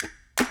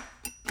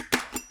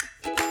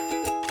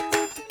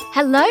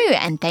Hello,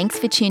 and thanks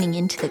for tuning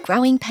in to the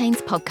Growing Pains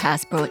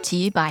podcast brought to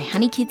you by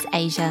Honey Kids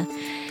Asia.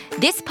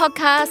 This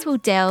podcast will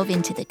delve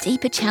into the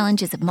deeper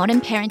challenges of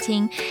modern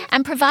parenting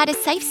and provide a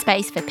safe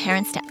space for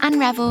parents to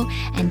unravel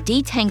and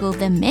detangle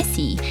the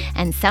messy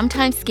and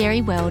sometimes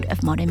scary world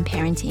of modern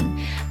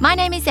parenting. My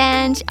name is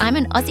Ange. I'm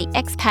an Aussie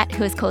expat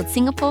who has called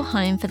Singapore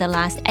home for the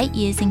last 8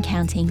 years and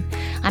counting.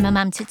 I'm a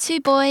mum to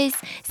 2 boys,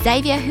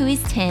 Xavier who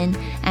is 10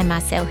 and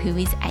Marcel who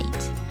is 8.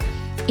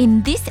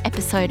 In this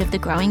episode of the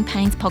Growing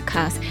Pains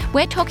podcast,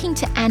 we're talking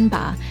to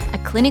Anba, a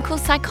clinical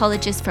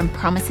psychologist from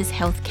Promises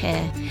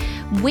Healthcare.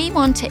 We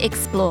want to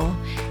explore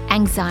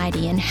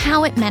anxiety and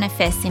how it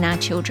manifests in our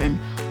children.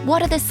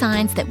 What are the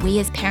signs that we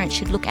as parents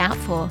should look out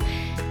for?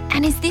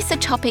 And is this a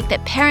topic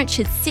that parents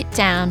should sit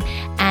down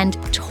and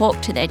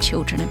talk to their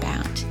children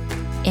about?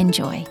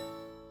 Enjoy.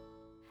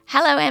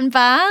 Hello,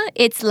 Anba.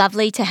 It's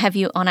lovely to have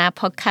you on our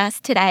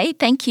podcast today.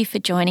 Thank you for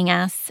joining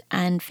us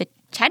and for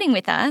chatting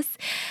with us.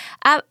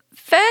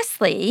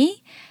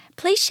 Firstly,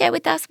 please share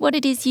with us what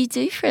it is you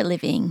do for a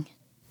living.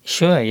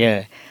 Sure,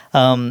 yeah.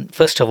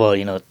 First of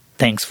all,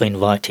 thanks for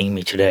inviting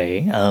me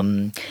today.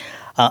 I'm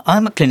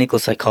a clinical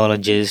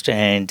psychologist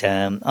and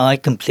I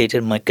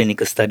completed my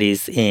clinical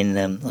studies in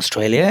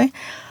Australia.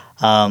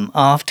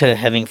 After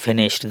having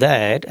finished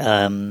that,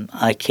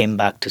 I came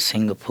back to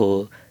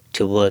Singapore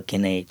to work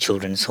in a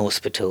children's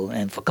hospital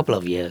and for a couple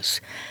of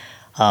years.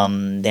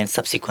 Then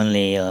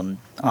subsequently,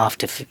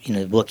 after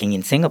working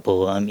in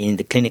Singapore, in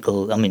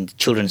the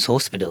children's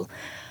hospital,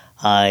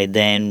 I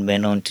then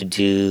went on to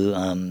do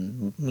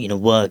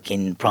work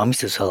in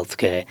Promises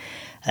Healthcare,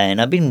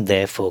 and I've been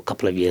there for a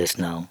couple of years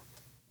now.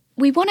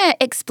 We want to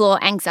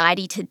explore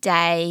anxiety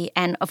today,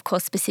 and of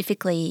course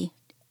specifically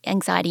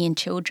anxiety in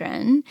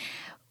children.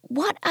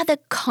 What are the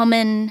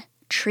common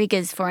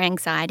triggers for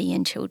anxiety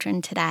in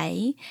children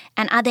today,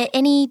 and are there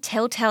any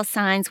telltale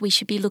signs we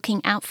should be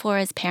looking out for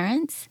as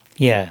parents?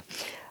 Yeah.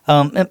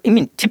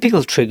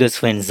 Typical triggers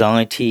for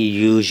anxiety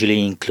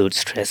usually include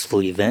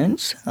stressful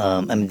events.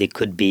 They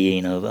could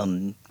be,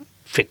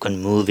 frequent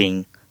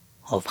moving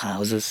of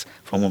houses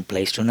from one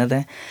place to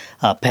another,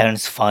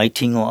 parents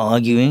fighting or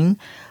arguing,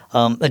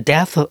 a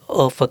death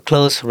of a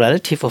close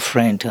relative or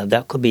friend.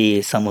 That could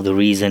be some of the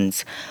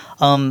reasons.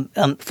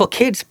 For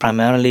kids,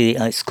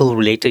 primarily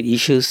school-related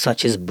issues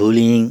such as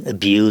bullying,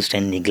 abuse,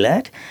 and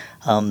neglect.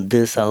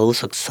 These are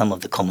also some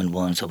of the common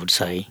ones, I would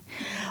say.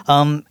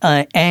 And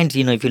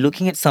if you're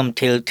looking at some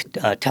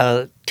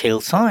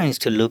telltale signs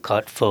to look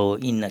out for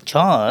in a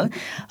child,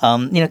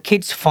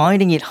 kids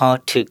finding it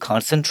hard to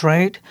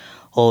concentrate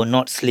or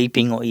not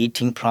sleeping or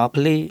eating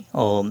properly,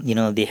 or,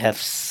 they have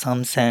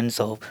some sense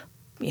of,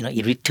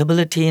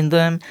 irritability in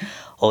them,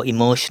 or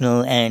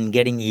emotional and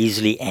getting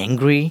easily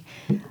angry,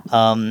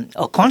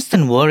 or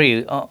constant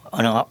worry,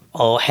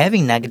 or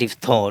having negative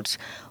thoughts,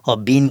 or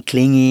being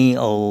clingy,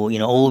 or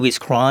always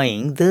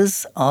crying.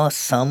 These are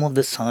some of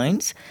the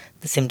signs,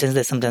 the symptoms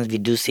that sometimes we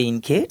do see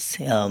in kids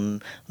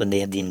when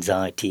they have the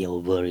anxiety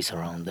or worries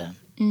around them.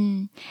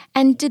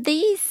 And do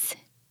these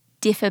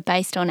differ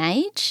based on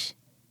age?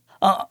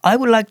 I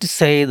would like to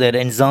say that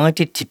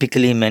anxiety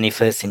typically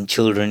manifests in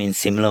children in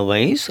similar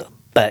ways,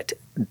 but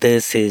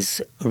this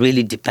is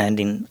really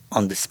depending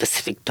on the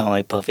specific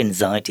type of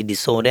anxiety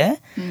disorder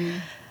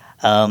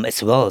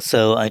as well.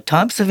 So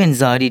types of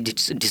anxiety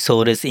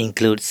disorders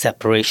include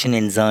separation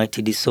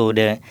anxiety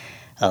disorder,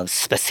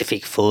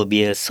 specific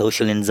phobia,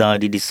 social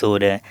anxiety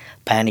disorder,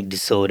 panic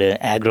disorder,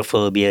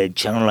 agoraphobia,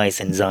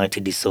 generalized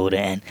anxiety disorder,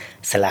 and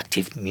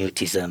selective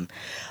mutism.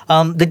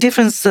 The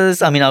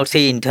differences, I would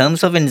say in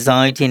terms of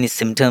anxiety and its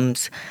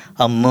symptoms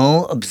are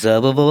more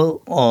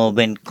observable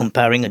when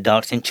comparing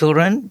adults and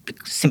children,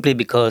 simply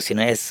because,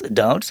 as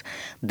adults,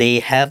 they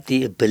have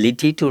the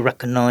ability to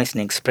recognize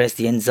and express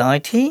the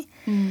anxiety,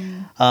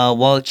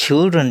 while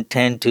children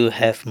tend to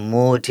have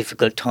more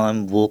difficult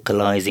time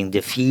vocalizing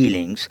their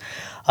feelings.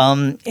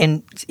 And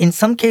in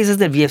some cases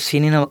that we have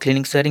seen in our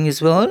clinic setting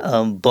as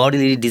well,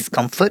 bodily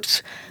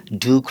discomforts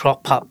do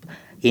crop up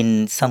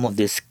in some of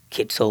these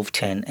kids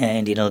often,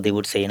 and they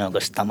would say, I've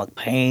got stomach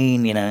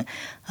pain, I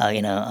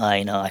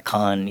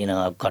can't,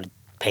 I've got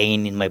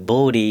pain in my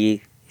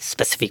body,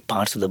 specific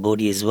parts of the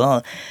body as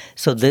well.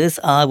 So this,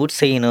 I would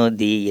say,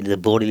 the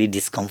bodily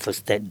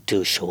discomforts that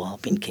do show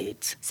up in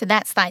kids. So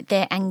that's like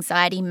their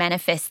anxiety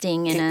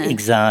manifesting in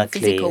a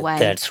physical way.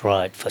 That's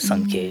right, for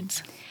some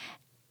kids.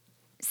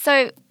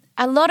 So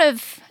a lot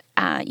of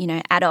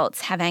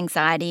adults have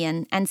anxiety,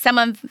 and some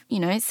of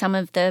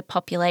the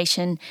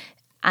population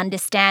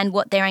understand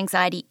what their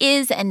anxiety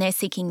is and they're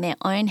seeking their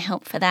own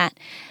help for that.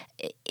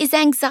 Is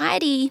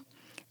anxiety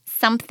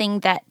something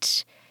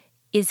that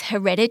is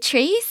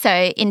hereditary?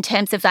 So in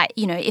terms of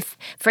if,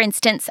 for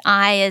instance,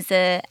 I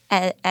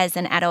as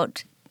an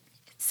adult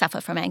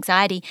suffer from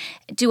anxiety,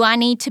 do I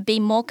need to be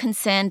more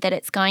concerned that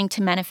it's going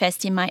to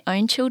manifest in my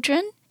own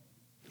children?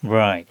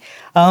 Right.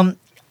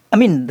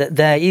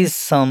 There is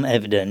some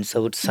evidence, I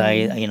would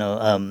say,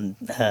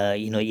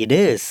 it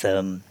is,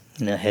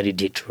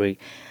 hereditary.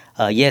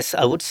 Yes,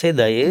 I would say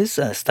there is.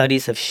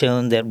 Studies have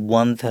shown that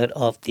one third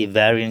of the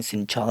variance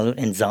in childhood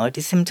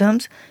anxiety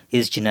symptoms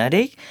is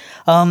genetic.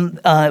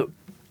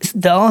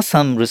 There are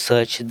some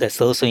research that's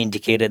also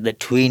indicated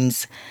that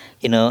twins,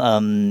 we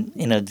can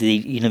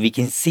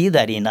see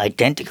that in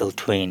identical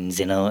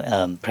twins,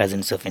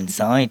 presence of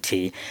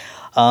anxiety.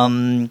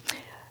 Um,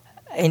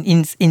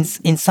 in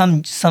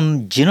some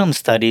genome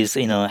studies,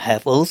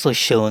 have also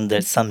shown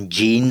that some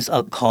genes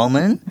are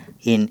common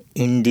in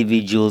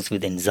individuals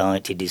with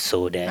anxiety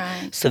disorder.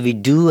 Right. So we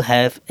do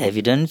have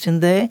evidence in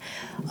there.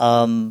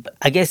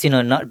 I guess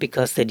not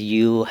because that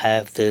you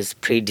have this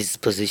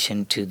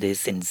predisposition to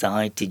this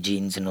anxiety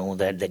genes and all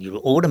that you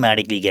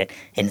automatically get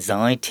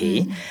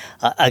anxiety.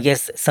 I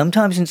guess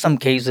sometimes in some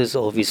cases,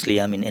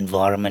 obviously, I mean,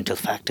 environmental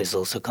factors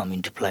also come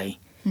into play.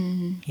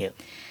 Yeah.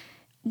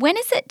 When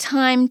is it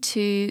time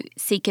to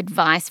seek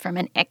advice from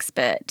an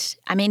expert?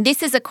 I mean,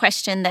 this is a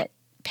question that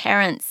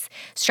parents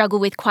struggle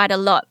with quite a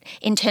lot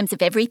in terms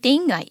of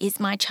everything. Like, is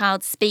my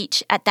child's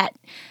speech at that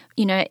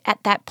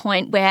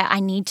point where I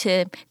need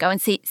to go and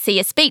see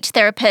a speech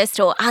therapist,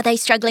 or are they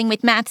struggling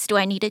with maths? Do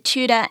I need a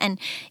tutor? And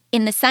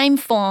in the same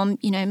form,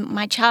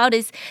 my child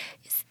is,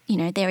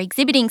 they're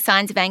exhibiting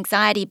signs of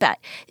anxiety, but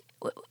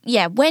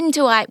yeah, when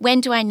do I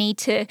need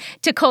to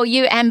call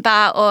you,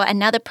 Anba, or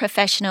another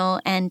professional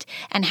and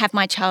have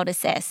my child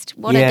assessed?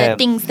 What are the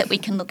things that we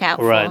can look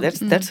out Right,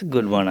 for? that's a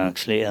good one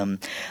actually.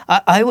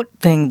 I would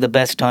think the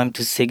best time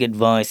to seek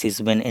advice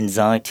is when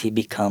anxiety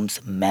becomes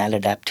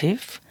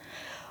maladaptive.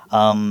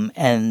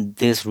 And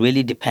this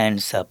really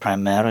depends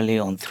primarily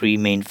on three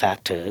main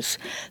factors.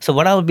 So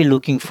what I would be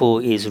looking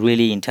for is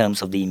really in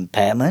terms of the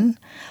impairment,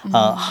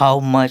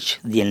 how much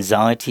the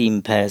anxiety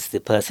impairs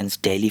the person's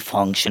daily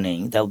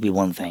functioning. That would be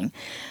one thing.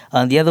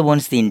 The other one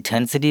is the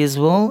intensity as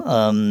well.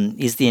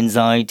 Is the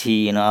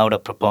anxiety out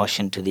of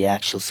proportion to the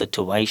actual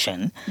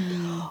situation,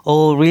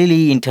 or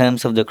really in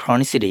terms of the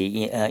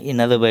chronicity? In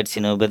other words,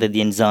 whether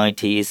the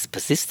anxiety is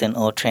persistent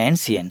or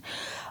transient.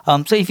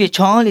 So if your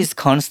child is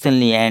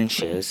constantly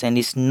anxious and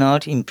is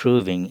not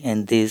improving,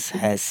 and this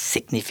has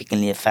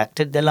significantly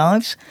affected their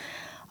lives,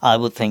 I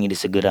would think it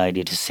is a good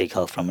idea to seek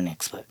help from an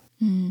expert.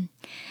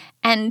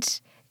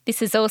 And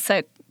this is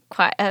also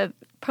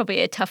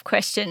probably a tough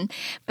question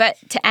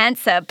to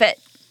answer, but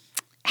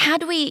how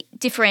do we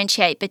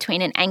differentiate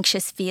between an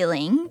anxious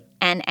feeling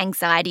and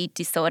anxiety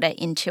disorder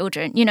in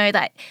children?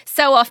 That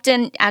so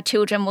often our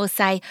children will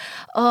say,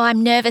 oh,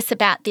 I'm nervous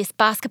about this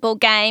basketball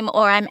game,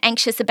 or I'm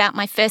anxious about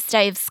my first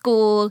day of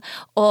school,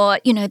 or,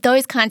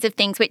 those kinds of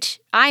things, which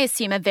I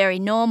assume are very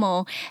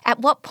normal. At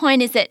what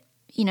point is it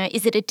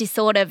a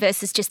disorder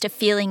versus just a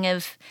feeling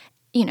of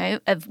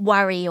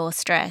worry or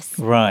stress?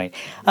 Right.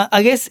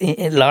 I guess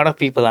a lot of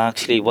people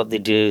actually, what they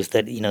do is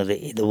that,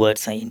 the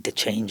words are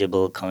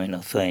interchangeable kind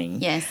of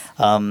thing. Yes.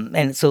 And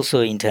it's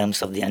also in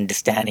terms of the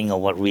understanding of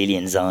what really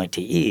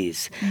anxiety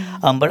is.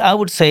 But I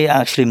would say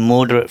actually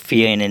moderate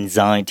fear and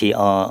anxiety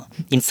are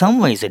in some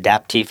ways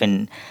adaptive,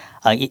 and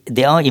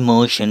there are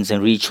emotions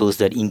and rituals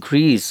that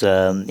increase,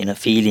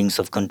 feelings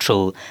of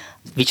control,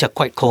 which are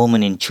quite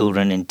common in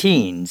children and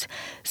teens.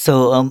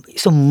 So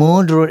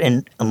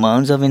moderate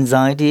amounts of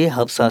anxiety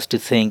helps us to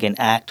think and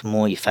act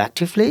more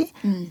effectively.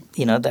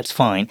 That's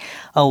fine.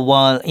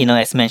 While,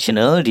 as mentioned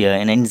earlier,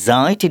 an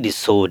anxiety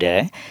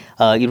disorder,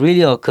 it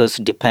really occurs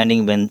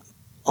depending when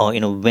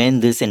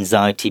this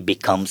anxiety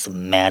becomes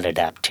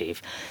maladaptive.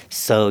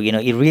 So,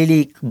 it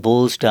really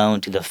boils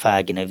down to the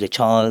fact, if the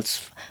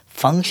child's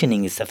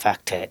functioning is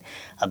affected,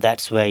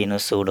 that's where,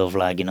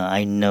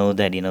 I know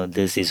that,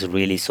 this is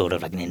really sort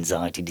of like an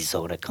anxiety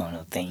disorder kind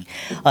of thing.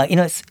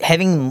 It's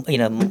having,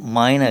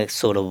 minor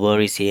sort of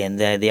worries here and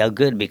there, they are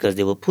good because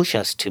they will push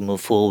us to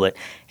move forward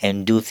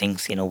and do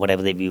things,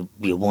 whatever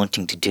we're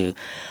wanting to do.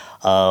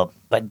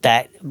 But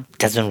that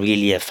doesn't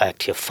really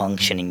affect your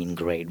functioning in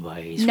great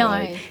ways, no.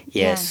 right?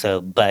 Yeah. So,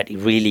 but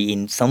really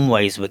in some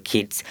ways with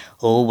kids,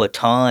 over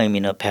time,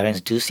 parents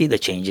do see the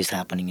changes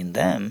happening in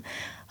them.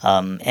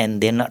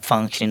 And they're not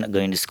functioning, not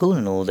going to school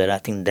and all that. I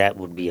think that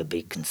would be a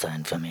big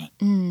concern for me.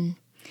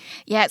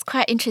 Yeah, it's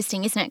quite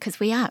interesting, isn't it? Because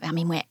we're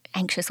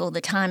anxious all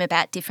the time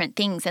about different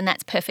things, and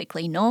that's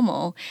perfectly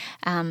normal.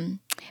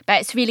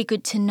 But it's really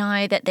good to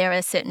know that there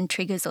are certain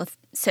triggers or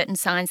certain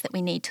signs that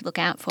we need to look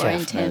out for.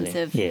 Definitely. In terms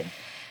of, yeah.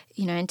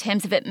 In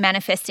terms of it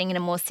manifesting in a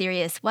more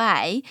serious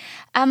way.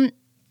 Can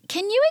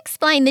you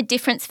explain the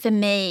difference for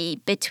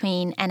me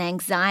between an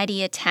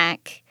anxiety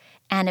attack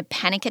and a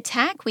panic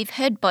attack? We've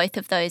heard both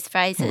of those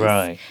phrases.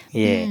 Right.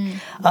 Yeah.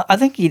 I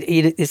think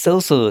it's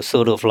also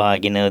sort of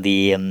like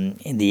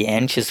the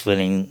anxious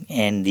feeling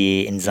and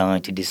the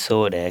anxiety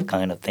disorder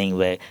kind of thing,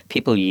 where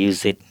people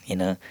use it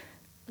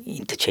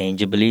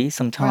interchangeably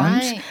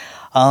sometimes. Right.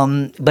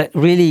 But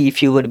really,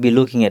 if you were to be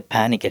looking at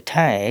panic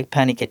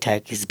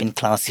attack has been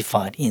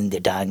classified in the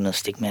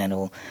diagnostic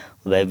manual,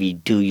 where we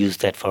do use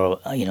that for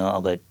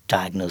our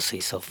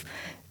diagnosis of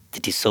the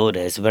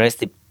disorders, whereas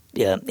the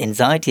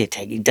anxiety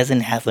attack, it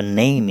doesn't have a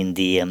name in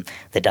the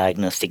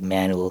diagnostic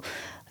manual.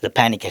 the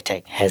panic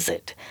attack has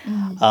it.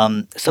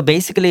 So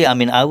basically, I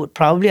mean, I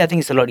think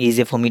it's a lot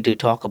easier for me to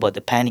talk about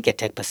the panic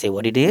attack per se,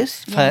 what it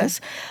is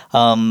first.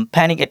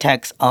 Panic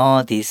attacks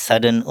are the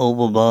sudden,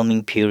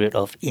 overwhelming period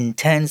of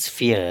intense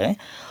fear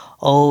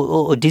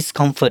or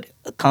discomfort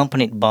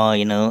accompanied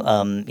by,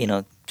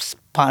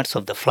 parts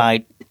of the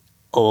flight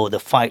or the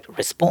fight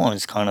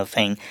response kind of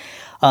thing.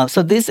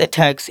 So these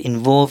attacks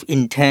involve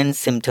intense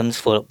symptoms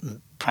for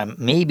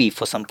maybe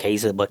for some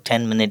cases about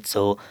 10 minutes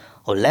or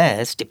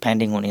less,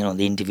 depending on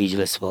the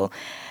individual as well.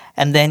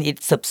 And then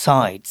it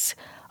subsides.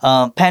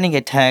 Panic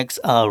attacks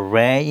are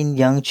rare in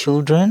young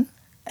children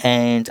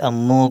and are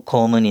more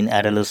common in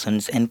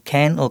adolescents and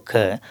can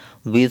occur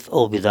with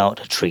or without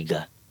a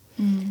trigger.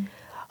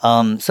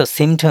 So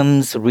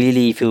symptoms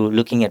really, if you're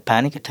looking at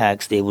panic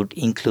attacks, they would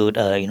include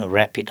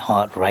rapid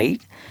heart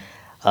rate,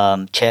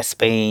 chest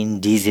pain,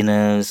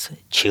 dizziness,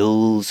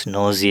 chills,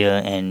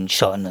 nausea, and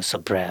shortness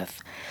of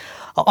breath.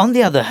 On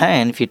the other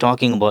hand, if you're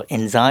talking about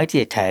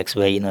anxiety attacks,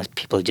 where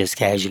people just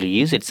casually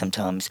use it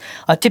sometimes,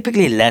 are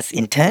typically less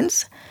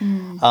intense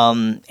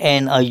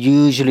and are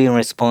usually in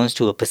response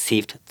to a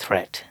perceived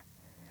threat.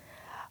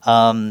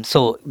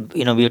 So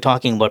we were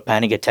talking about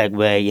panic attack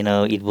where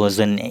it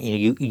wasn't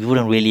you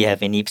wouldn't really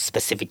have any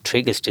specific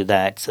triggers to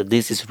that. So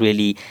this is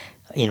really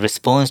in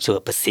response to a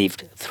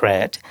perceived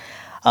threat.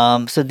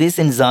 So these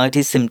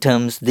anxiety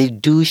symptoms, they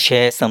do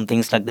share some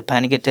things like the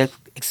panic attack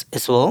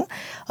as well.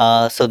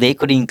 So they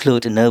could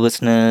include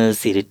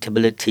nervousness,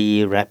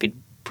 irritability, rapid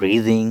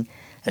breathing,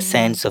 a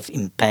sense of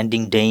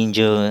impending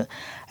danger,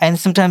 and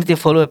sometimes they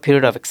follow a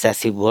period of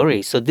excessive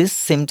worry. So these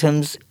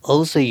symptoms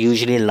also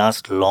usually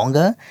last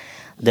longer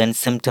than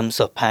symptoms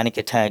of panic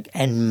attack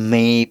and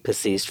may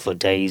persist for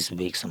days,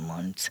 weeks, or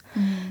months.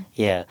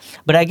 Yeah,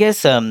 but I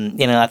guess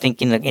I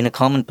think in a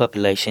common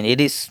population, it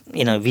is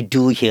we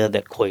do hear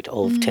that quite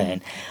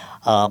often.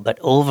 But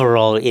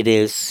overall, it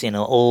is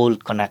all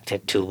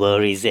connected to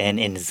worries and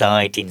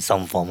anxiety in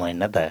some form or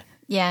another.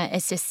 Yeah,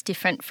 it's just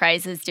different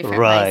phrases, different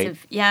Right. ways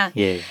of yeah.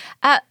 Yeah.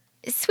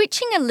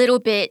 Switching a little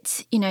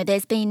bit,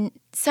 there's been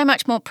so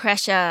much more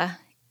pressure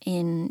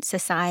in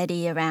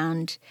society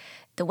around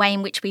the way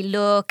in which we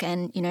look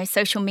and,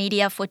 social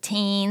media for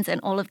teens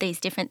and all of these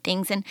different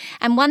things.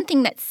 And one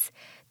thing that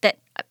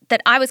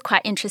I was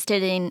quite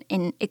interested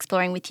in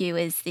exploring with you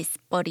is this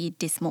body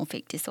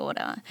dysmorphic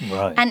disorder.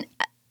 Right.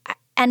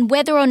 And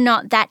whether or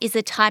not that is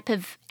a type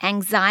of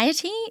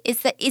anxiety.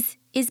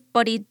 Is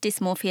body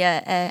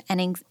dysmorphia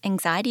an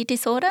anxiety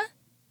disorder?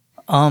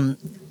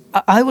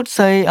 I would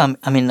say,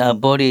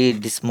 body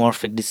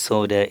dysmorphic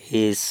disorder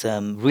is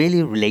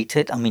really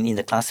related. In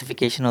the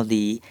classification of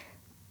the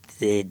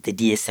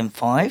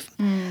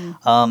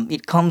DSM-5,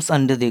 it comes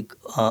under the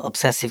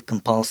obsessive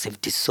compulsive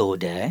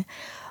disorder.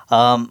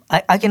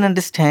 I can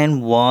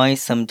understand why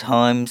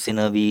sometimes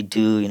we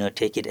do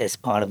take it as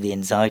part of the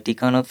anxiety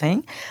kind of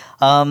thing.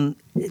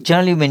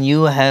 Generally, when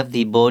you have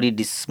the body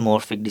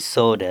dysmorphic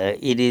disorder,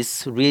 it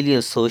is really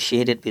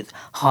associated with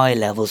high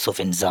levels of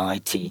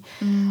anxiety.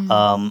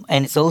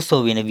 And it's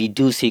also, we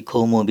do see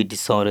comorbid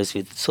disorders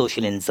with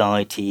social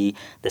anxiety.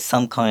 There's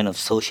some kind of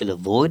social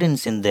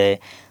avoidance in there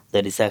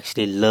that is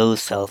actually low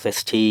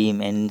self-esteem,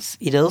 and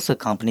it also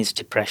accompanies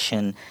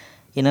depression.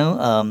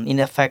 In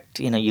effect,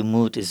 your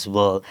mood as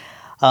well.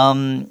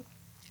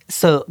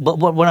 But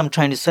what I'm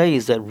trying to say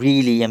is that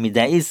really,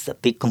 there is a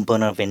big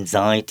component of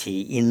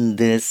anxiety in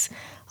this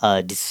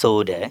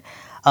disorder.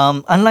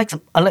 Unlike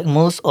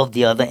most of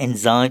the other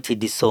anxiety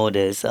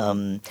disorders,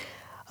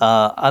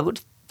 I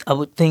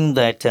would think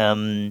that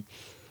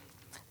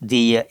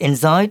the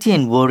anxiety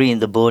and worry in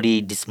the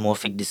body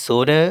dysmorphic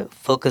disorder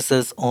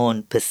focuses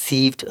on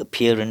perceived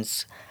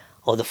appearance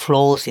or the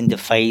flaws in the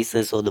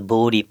faces or the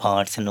body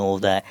parts and all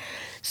that.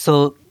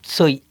 So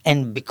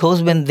and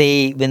because when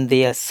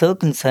they are so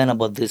concerned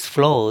about these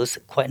flaws,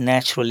 quite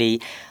naturally,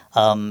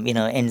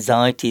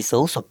 anxiety is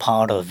also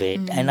part of it.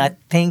 And I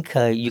think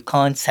you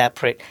can't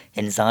separate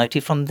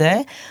anxiety from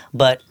there.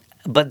 But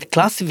the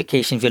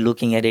classification, if you're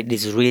looking at it,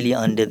 is really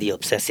under the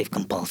obsessive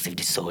compulsive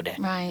disorder,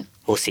 Right.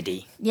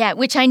 OCD. Yeah,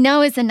 which I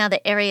know is another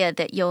area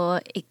that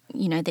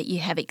that you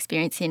have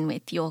experience in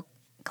with your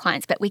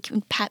clients, but we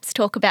can perhaps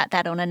talk about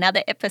that on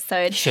another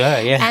episode. Sure,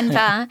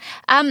 yeah.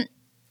 And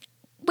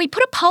we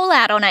put a poll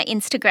out on our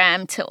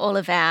Instagram to all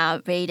of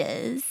our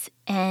readers,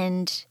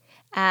 and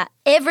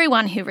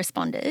everyone who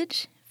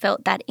responded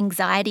felt that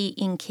anxiety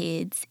in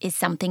kids is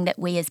something that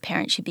we as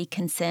parents should be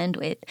concerned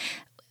with.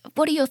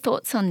 What are your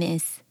thoughts on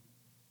this?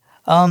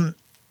 Anxiety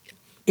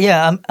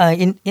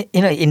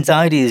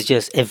is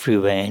just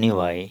everywhere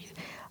anyway.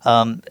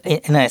 And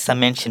as I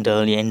mentioned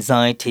earlier,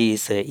 anxiety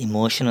is an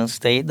emotional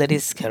state that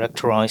is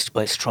characterized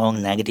by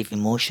strong negative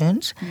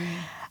emotions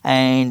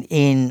and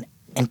in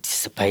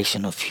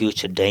anticipation of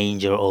future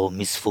danger or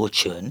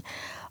misfortune.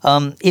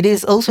 It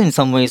is also in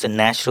some ways a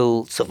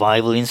natural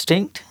survival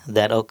instinct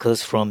that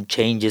occurs from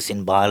changes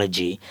in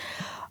biology.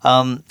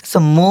 So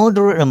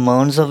moderate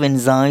amounts of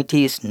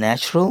anxiety is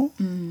natural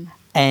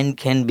and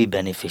can be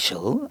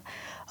beneficial.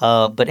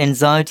 But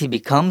anxiety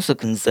becomes a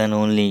concern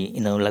only,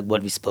 like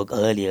what we spoke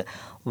earlier,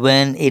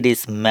 when it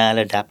is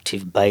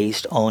maladaptive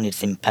based on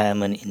its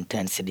impairment,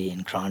 intensity,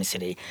 and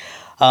chronicity.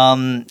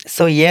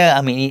 So yeah,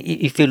 I mean,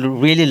 if you're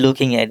really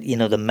looking at,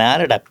 the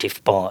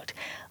maladaptive part,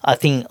 I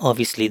think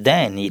obviously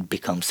then it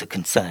becomes a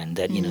concern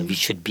that, we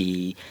should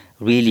be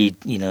really,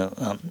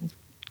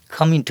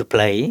 come into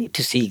play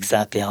to see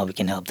exactly how we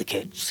can help the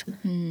kids.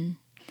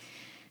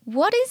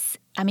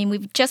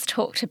 We've just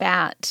talked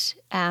about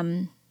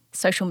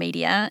social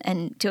media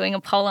and doing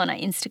a poll on our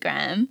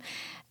Instagram.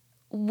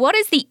 What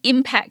is the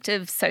impact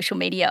of social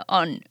media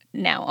on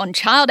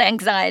child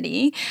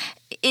anxiety?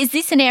 Is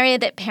this an area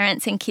that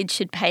parents and kids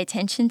should pay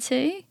attention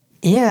to?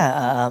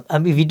 Yeah,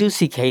 we do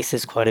see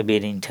cases quite a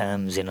bit in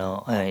terms,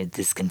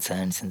 these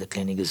concerns in the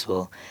clinic as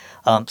well.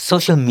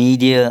 Social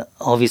media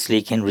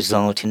obviously can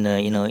result in,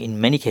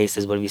 in many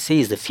cases what we see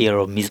is the fear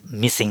of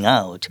missing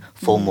out,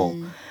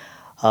 FOMO.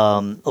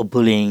 Or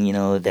bullying,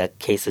 there are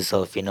cases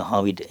of,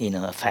 how it,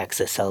 affects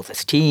the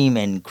self-esteem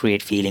and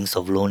create feelings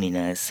of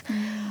loneliness.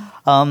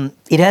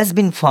 It has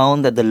been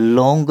found that the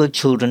longer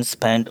children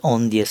spend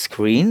on their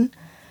screen,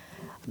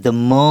 the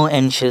more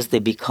anxious they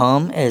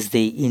become as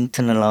they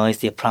internalize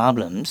their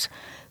problems,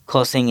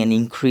 causing an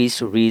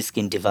increased risk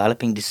in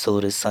developing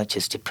disorders such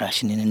as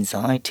depression and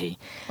anxiety.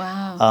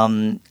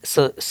 Wow.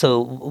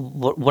 So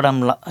what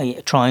I'm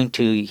trying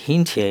to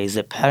hint here is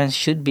that parents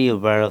should be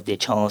aware of their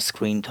child's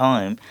screen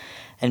time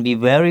and be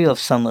wary of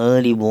some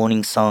early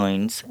warning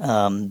signs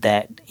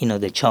that,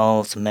 the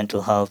child's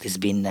mental health is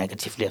being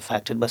negatively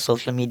affected by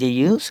social media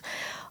use.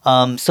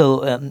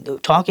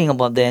 Talking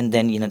about then,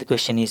 the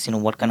question is,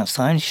 what kind of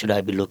signs should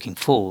I be looking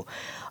for?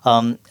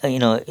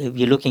 If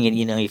you're looking at,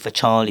 if a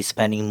child is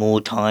spending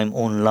more time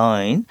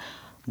online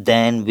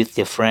than with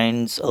their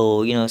friends,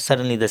 or,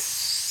 suddenly there's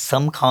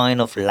some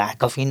kind of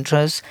lack of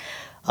interest,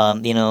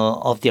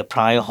 of their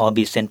prior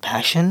hobbies and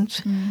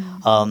passions.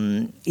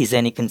 Is there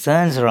any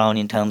concerns around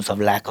in terms of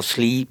lack of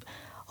sleep?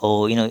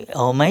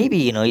 Or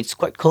maybe, it's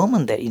quite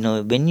common that,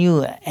 when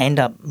you end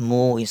up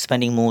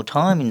spending more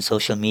time in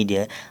social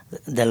media,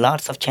 there are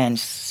lots of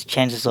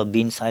chances of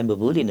being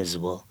cyberbullied as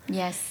well.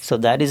 Yes. So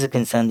that is a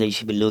concern that you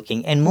should be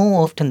looking. And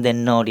more often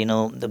than not,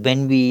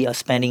 when we are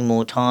spending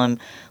more time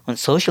on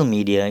social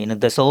media,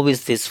 there's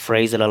always this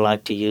phrase that I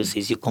like to use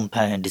is you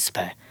compare and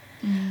despair.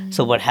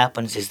 So what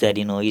happens is that,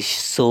 it's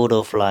sort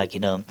of like,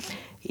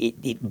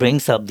 it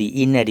brings up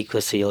the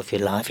inadequacy of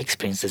your life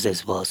experiences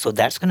as well. So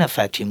that's going to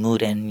affect your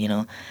mood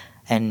and,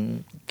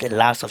 and the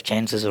lots of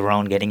chances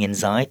around getting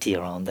anxiety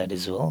around that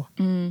as well.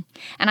 And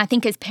I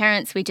think as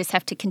parents, we just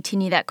have to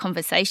continue that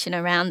conversation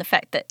around the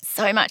fact that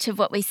so much of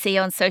what we see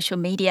on social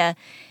media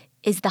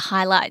is the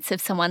highlights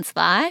of someone's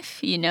life,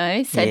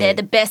 So they're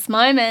the best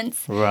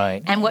moments.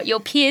 Right. And what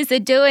your peers are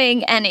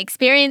doing and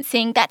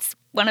experiencing, that's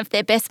one of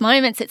their best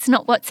moments. It's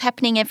not what's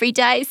happening every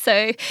day.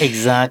 So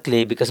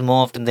exactly, because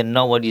more often than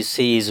not, what you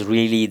see is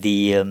really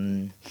the,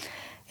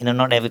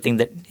 not everything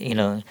that,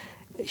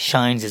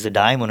 shines is a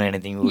diamond or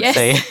anything, we would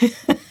say.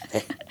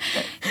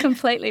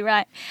 Completely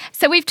right.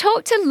 So we've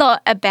talked a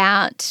lot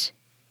about,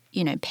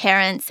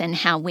 parents and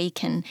how we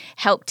can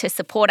help to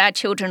support our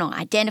children or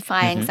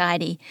identify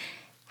anxiety.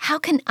 How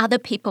can other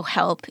people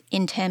help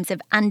in terms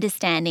of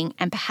understanding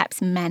and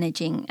perhaps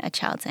managing a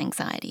child's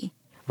anxiety?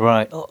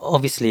 Right.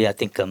 Obviously, I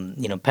think,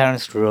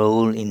 parents'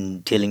 role in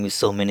dealing with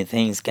so many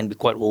things can be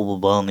quite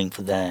overwhelming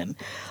for them.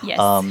 Yes.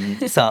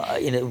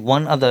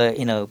 One other,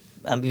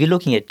 we're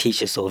looking at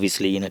teachers,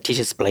 obviously.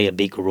 Teachers play a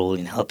big role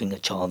in helping a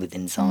child with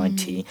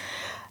anxiety.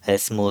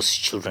 As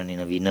most children,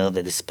 we know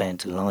that they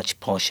spend a large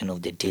portion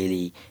of their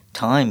daily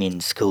time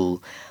in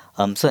school.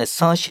 So as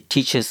such,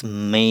 teachers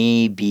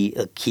may be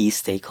a key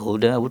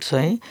stakeholder, I would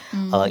say,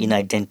 in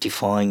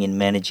identifying and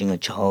managing a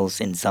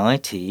child's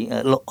anxiety,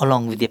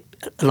 along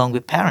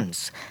with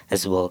parents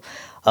as well.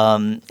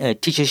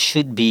 Teachers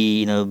should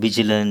be,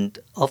 vigilant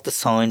of the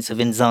signs of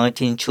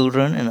anxiety in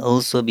children and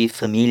also be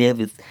familiar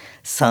with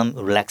some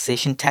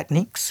relaxation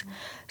techniques,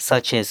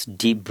 such as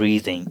deep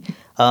breathing.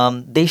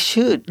 They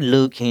should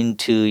look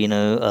into,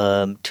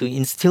 to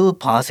instill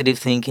positive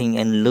thinking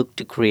and look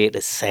to create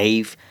a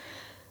safe,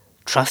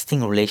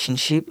 trusting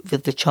relationship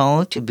with the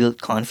child to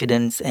build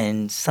confidence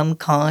and some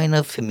kind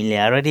of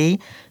familiarity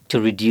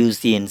to reduce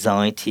the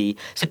anxiety.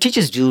 So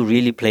teachers do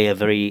really play a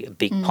very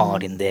big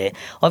part in there.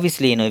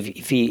 Obviously,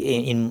 if we,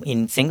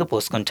 in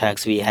Singapore's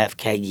context, we have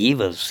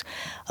caregivers.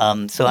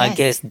 So I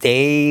guess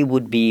they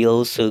would be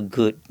also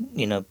good,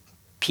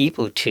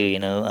 people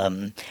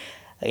to,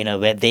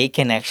 where they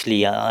can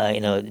actually,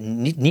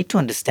 need to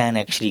understand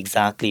actually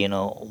exactly,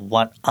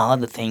 what are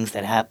the things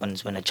that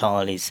happens when a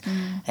child is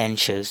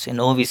anxious.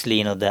 And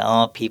obviously, there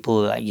are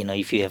people,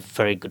 if you have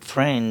very good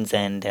friends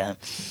and,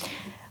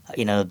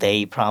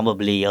 they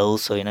probably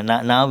also,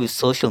 now with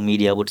social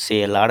media, I would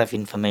say a lot of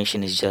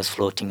information is just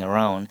floating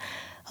around.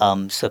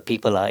 So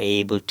people are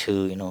able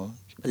to,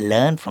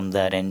 learn from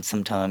that and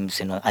sometimes,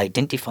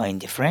 identifying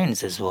their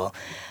friends as well.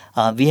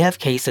 We have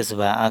cases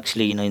where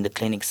actually, in the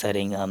clinic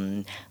setting,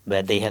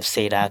 where they have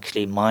said,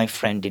 actually, my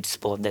friend did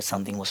sport, that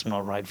something was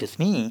not right with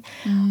me.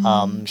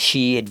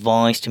 She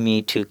advised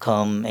me to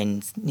come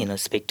and,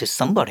 speak to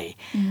somebody.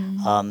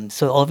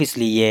 So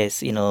obviously,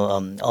 yes,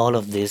 all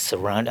of this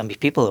around,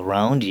 people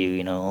around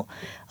you,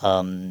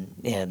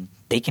 yeah,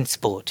 they can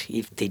support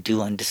if they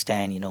do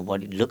understand,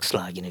 what it looks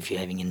like, if you're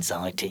having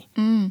anxiety.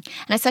 And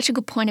it's such a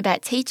good point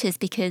about teachers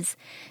because,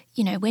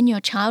 when your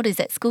child is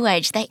at school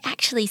age, they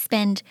actually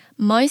spend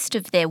most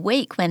of their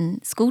week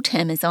when school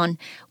term is on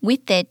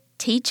with their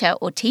teacher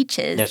or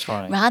teachers. That's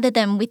right. Rather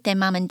than with their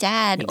mum and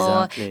dad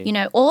Exactly.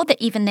 or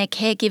even their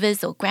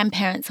caregivers or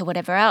grandparents or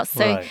whatever else.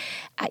 So,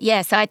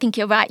 Right. so I think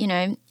you're right,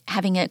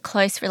 having a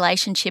close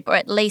relationship or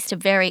at least a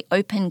very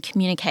open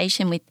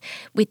communication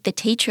with the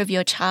teacher of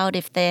your child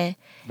if they're,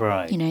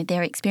 Right.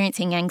 they're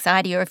experiencing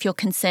anxiety or if you're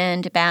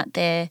concerned about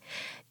their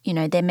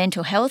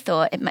mental health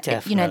or,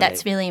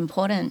 that's really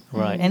important.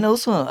 Right. And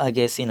also, I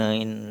guess,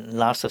 in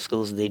lots of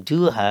schools, they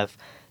do have,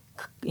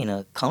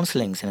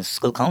 counselings and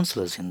school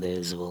counsellors in there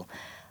as well.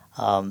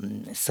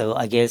 So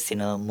I guess,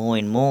 more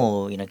and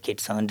more,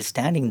 kids are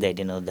understanding that,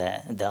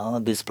 that there are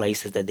these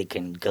places that they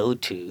can go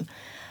to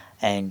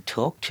and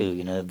talk to,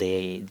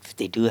 if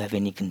they do have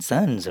any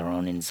concerns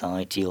around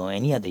anxiety or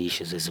any other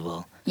issues as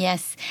well.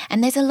 Yes.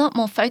 And there's a lot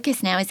more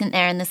focus now, isn't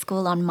there, in the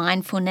school on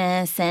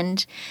mindfulness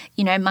and,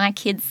 my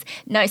kids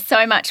know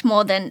so much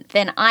more than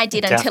I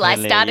did until I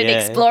started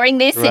exploring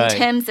this in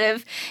terms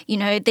of,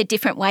 the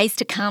different ways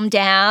to calm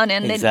down.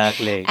 And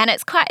exactly. And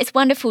it's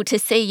wonderful to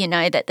see,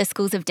 that the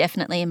schools have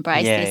definitely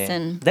embraced this.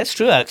 And that's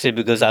true, actually,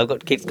 because I've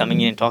got kids coming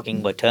in and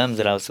talking about terms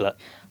that I was like,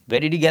 where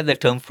did you get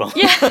that term from?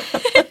 Yeah.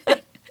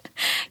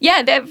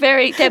 Yeah,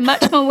 they're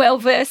much more well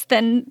versed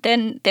than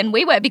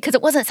we were because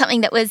it wasn't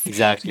something that was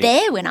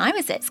there when I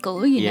was at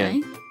school, you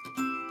know.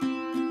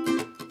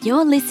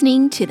 You're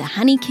listening to the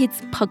Honey Kids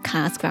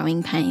podcast,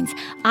 Growing Pains.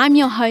 I'm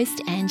your host,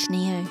 Ange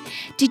Neo.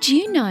 Did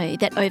you know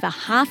that over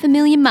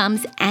 500,000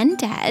 mums and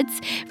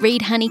dads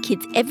read Honey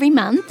Kids every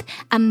month?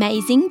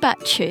 Amazing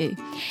but true.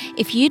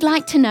 If you'd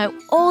like to know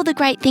all the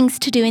great things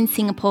to do in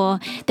Singapore,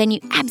 then you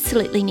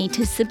absolutely need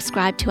to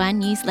subscribe to our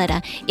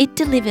newsletter. It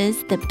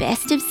delivers the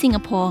best of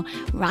Singapore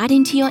right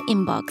into your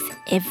inbox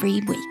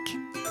every week.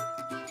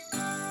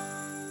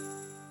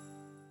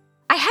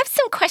 I have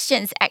some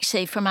questions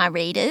actually from our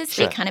readers.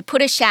 Sure. We kind of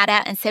put a shout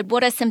out and said,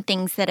 what are some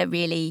things that are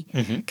really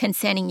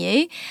concerning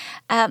you?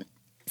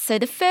 So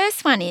the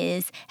first one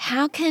is,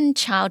 how can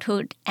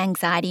childhood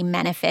anxiety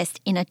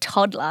manifest in a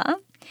toddler?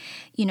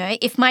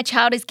 If my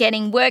child is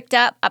getting worked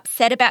up,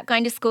 upset about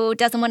going to school,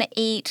 doesn't want to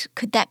eat,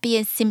 could that be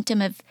a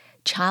symptom of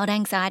child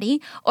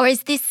anxiety? Or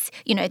is this,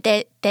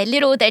 they're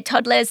little, they're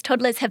toddlers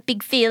have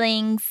big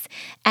feelings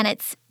and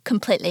it's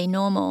completely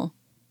normal?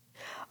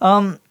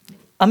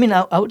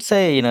 I would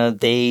say,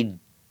 they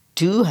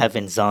do have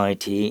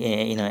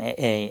anxiety.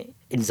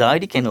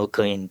 Anxiety can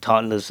occur in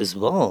toddlers as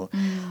well.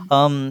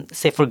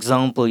 Say, for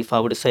example, if I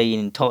were to say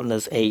in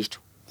toddlers aged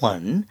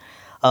 1,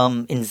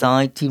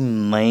 anxiety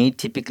may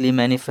typically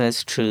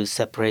manifest through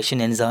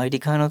separation anxiety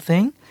kind of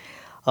thing,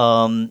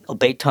 or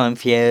bedtime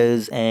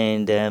fears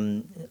and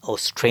or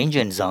stranger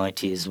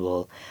anxiety as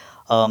well.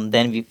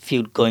 Then if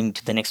you're going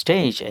to the next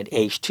stage, at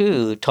age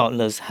 2,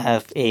 toddlers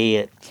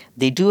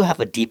they do have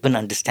a deepened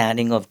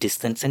understanding of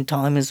distance and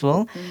time as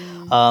well.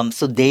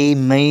 So they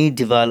may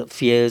develop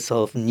fears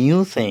of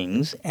new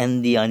things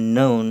and the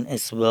unknown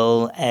as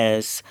well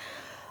as,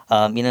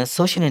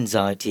 social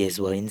anxiety as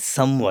well in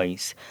some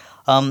ways.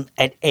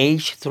 At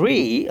age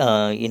 3,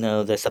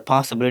 there's a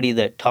possibility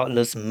that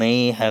toddlers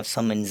may have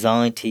some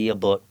anxiety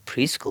about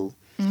preschool.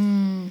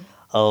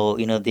 Or,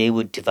 they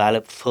would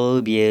develop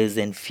phobias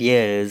and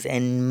fears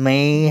and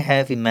may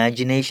have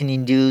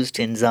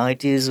imagination-induced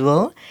anxiety as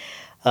well.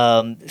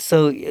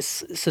 So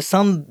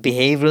some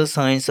behavioral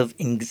signs of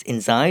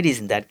anxieties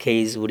in that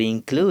case would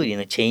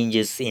include,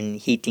 changes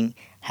in eating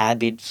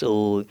habits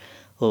or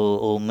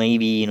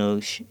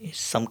maybe,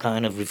 some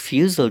kind of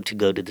refusal to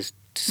go to the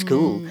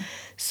school.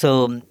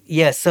 So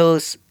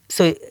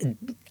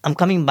I'm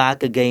coming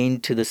back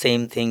again to the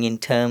same thing in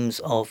terms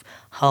of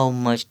how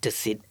much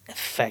does it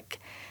affect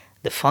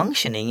the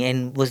functioning,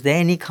 and was there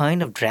any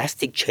kind of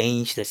drastic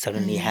change that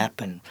suddenly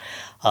happened?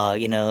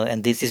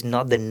 And this is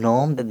not the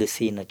norm that they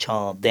see in a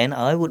child. Then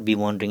I would be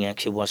wondering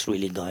actually what's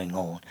really going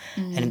on.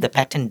 And if the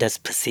pattern does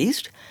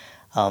persist,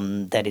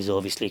 that is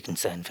obviously a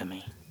concern for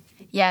me.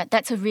 Yeah,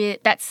 that's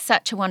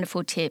such a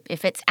wonderful tip.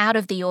 If it's out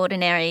of the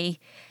ordinary,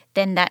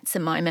 then that's a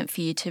moment for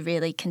you to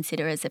really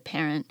consider as a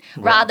parent,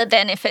 rather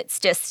than if it's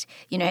just,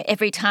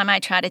 every time I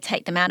try to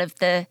take them out of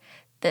the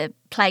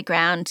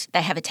playground,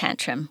 they have a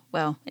tantrum.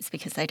 Well, it's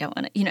because they don't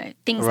want to,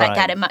 things like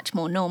that are much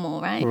more normal,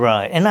 right?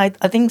 Right. And I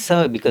think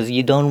so, because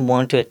you don't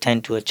want to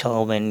attend to a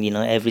child when,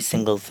 every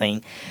single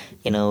thing,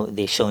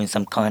 they're showing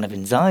some kind of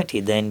anxiety.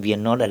 Then we're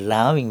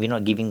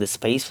not giving the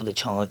space for the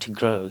child to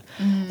grow.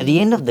 At the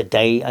end of the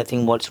day, I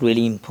think what's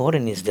really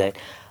important is that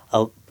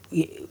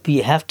we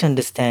have to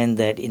understand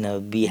that,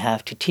 we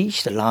have to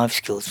teach the life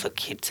skills for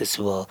kids as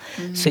well.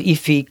 So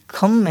if we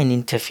come and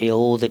interfere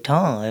all the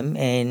time,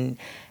 and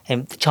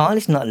the child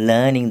is not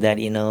learning that,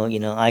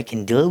 I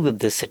can deal with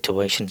these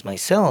situations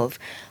myself,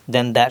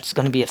 then that's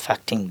going to be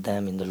affecting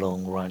them in the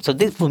long run. So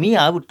for me,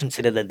 I would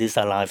consider that these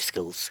are life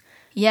skills.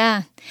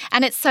 Yeah.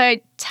 And it's so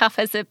tough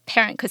as a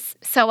parent because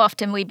so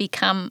often we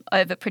become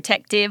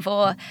overprotective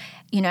or,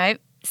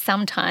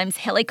 sometimes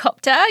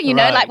helicopter,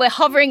 Right. like we're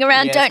hovering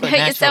around, Yeah, don't it's hurt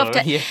quite yourself.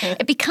 natural, yeah.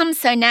 It becomes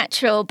so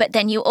natural, but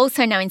then you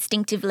also know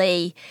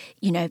instinctively,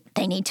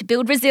 they need to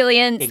build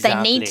resilience, they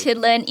need Exactly. to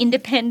learn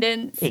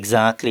independence.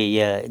 Exactly,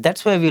 yeah.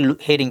 That's where we're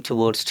heading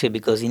towards too,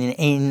 because in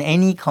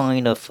any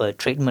kind of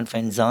treatment for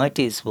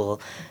anxiety as well,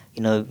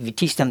 we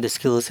teach them the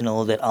skills and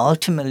all that.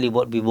 Ultimately,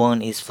 what we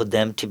want is for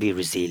them to be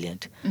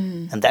resilient.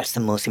 And that's the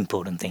most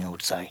important thing, I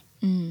would say.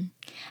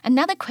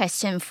 Another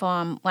question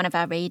from one of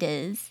our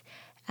readers.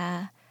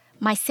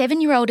 My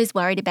 7-year-old is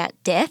worried about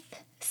death,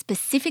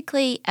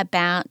 specifically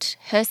about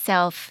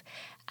herself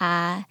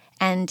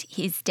and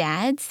his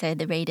dad, so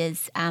the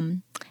reader's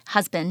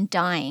husband,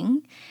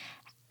 dying.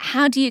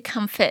 How do you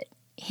comfort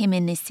him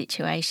in this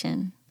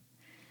situation?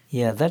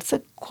 Yeah, that's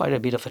quite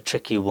a bit of a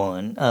tricky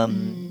one.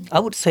 I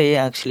would say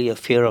actually a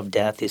fear of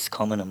death is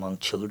common among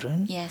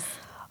children. Yes.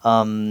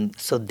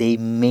 So they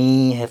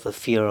may have a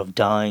fear of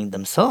dying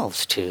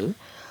themselves too,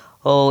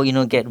 or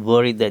get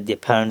worried that their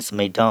parents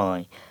may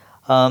die.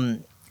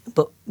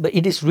 But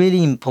it is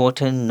really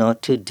important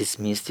not to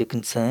dismiss their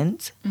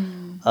concerns,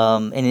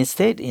 and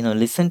instead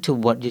listen to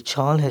what your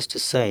child has to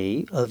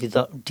say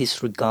without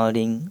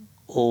disregarding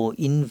or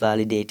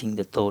invalidating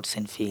the thoughts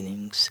and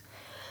feelings.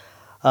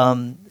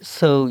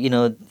 So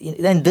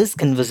then these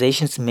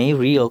conversations may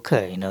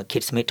reoccur.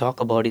 Kids may talk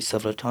about it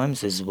several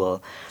times as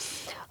well.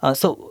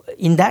 So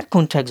in that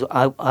context,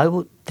 I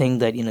would think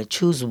that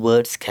choose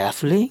words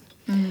carefully.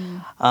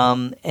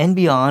 And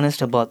be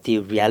honest about the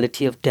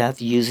reality of death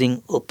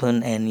using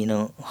open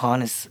and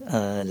honest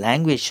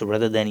language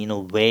rather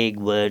than vague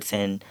words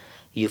and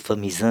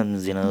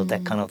euphemisms,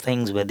 that kind of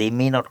things where they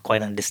may not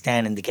quite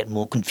understand and they get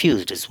more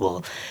confused as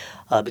well.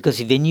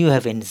 Because when you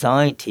have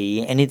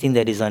anxiety, anything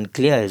that is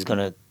unclear is going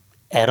to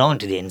add on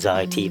to the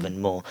anxiety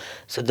even more.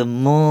 So the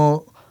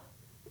more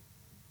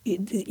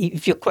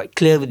if you're quite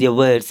clear with your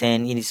words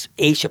and it is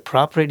age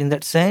appropriate in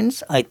that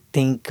sense, I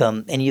think,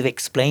 and you've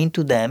explained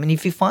to them, and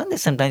if you find that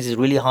sometimes it's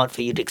really hard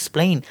for you to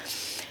explain,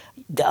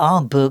 there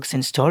are books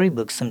and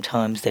storybooks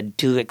sometimes that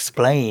do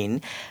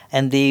explain,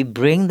 and they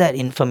bring that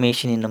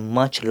information in a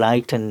much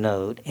lighter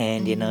note.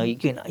 And you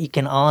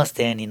can ask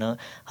then,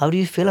 how do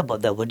you feel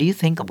about that? What do you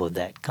think about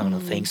that kind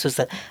of thing? So it's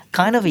a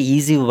kind of an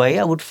easy way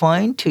I would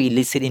find to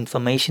elicit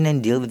information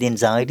and deal with the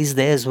anxieties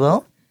there as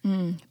well.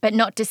 But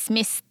not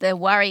dismiss the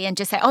worry and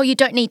just say, oh, you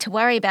don't need to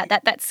worry about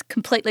that. That's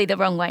completely the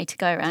wrong way to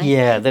go, right?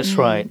 Yeah, that's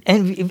right.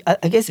 And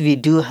I guess we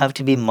do have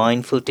to be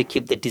mindful to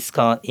keep the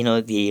discount,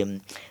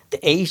 the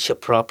age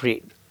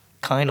appropriate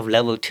kind of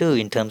level too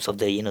in terms of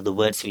the the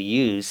words we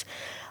use,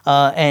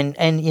 and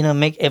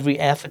make every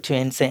effort to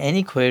answer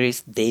any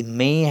queries they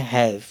may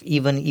have,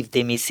 even if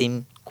they may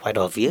seem quite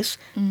obvious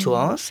to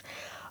us.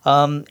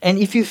 And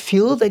if you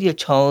feel that your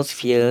child's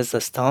fears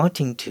are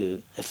starting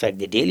to affect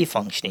their daily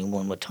functioning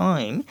one more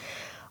time,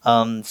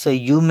 so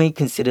you may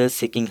consider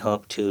seeking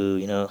help to,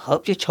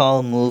 help your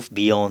child move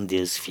beyond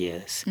these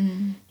fears.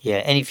 Yeah,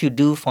 and if you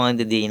do find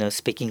that they,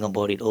 speaking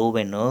about it over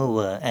and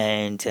over,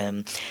 and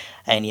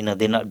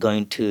they're not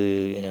going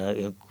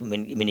to,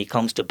 when it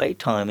comes to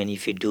bedtime, and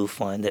if you do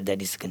find that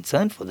that is a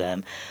concern for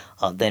them,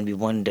 then we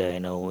wonder,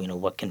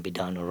 what can be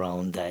done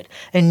around that.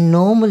 And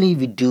normally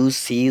we do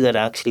see that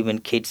actually when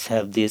kids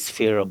have this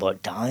fear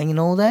about dying and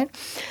all that,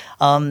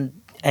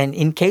 and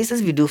in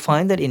cases, we do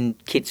find that in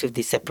kids with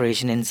the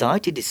separation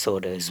anxiety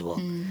disorder as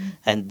well.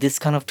 And this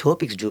kind of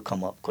topics do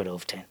come up quite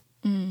often.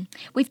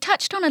 We've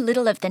touched on a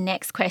little of the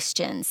next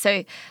question.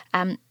 So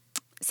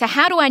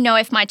how do I know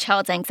if my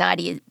child's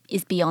anxiety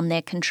is beyond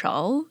their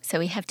control? So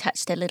we have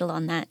touched a little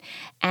on that.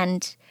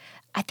 And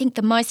I think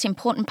the most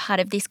important part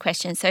of this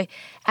question, so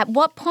at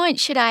what point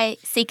should I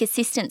seek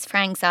assistance for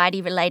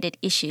anxiety-related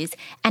issues?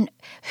 And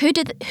who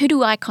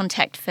do I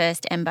contact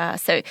first, Anba?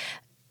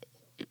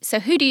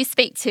 So who do you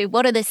speak to?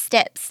 What are the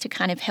steps to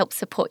kind of help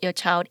support your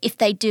child if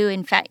they do,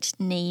 in fact,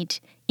 need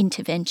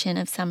intervention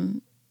of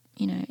some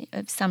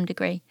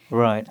degree?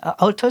 Right.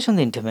 I'll touch on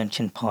the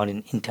intervention part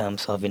in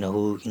terms of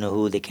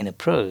who they can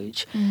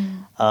approach.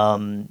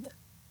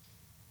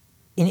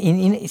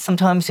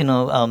 Sometimes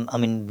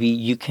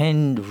you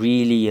can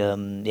really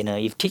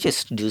if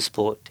teachers do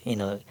spot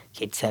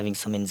kids having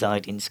some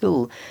anxiety in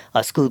school,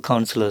 school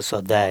counselors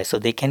are there, so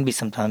they can be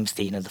sometimes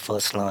the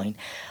first line.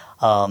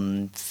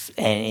 And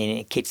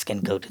kids can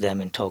go to them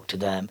and talk to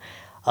them.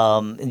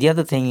 The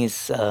other thing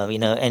is,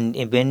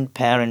 and when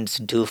parents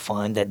do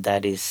find that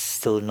that is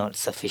still not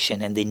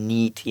sufficient and they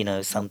need,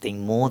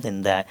 something more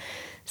than that,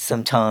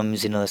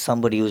 sometimes,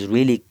 somebody who's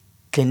really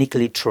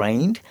clinically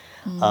trained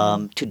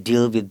to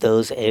deal with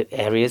those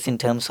areas in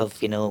terms of,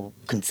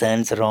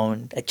 concerns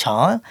around a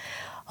child,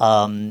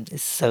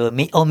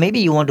 Or maybe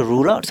you want to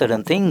rule out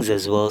certain things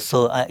as well.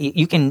 So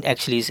you can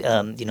actually,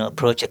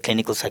 approach a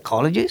clinical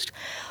psychologist.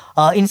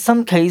 In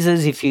some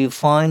cases, if you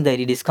find that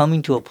it is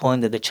coming to a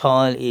point that the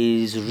child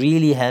is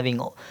really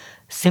having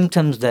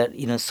symptoms that,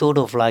 sort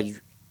of like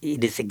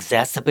it is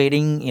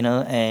exacerbating,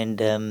 and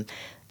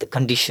the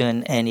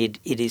condition, and it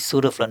is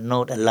sort of like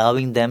not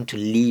allowing them to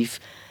live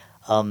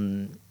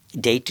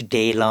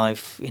day-to-day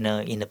life, in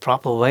a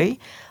proper way.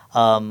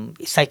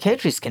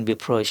 Psychiatrists can be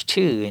approached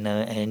too,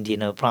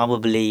 and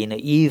probably,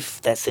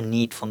 if that's a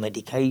need for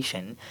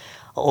medication.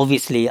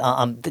 Obviously,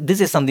 this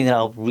is something that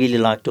I would really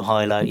like to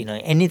highlight.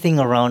 Anything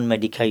around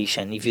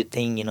medication. If you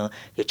think,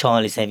 your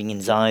child is having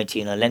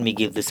anxiety, let me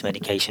give this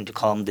medication to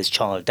calm this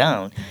child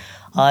down.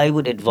 I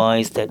would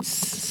advise that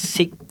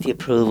seek the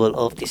approval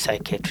of the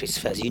psychiatrist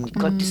first. You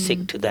got to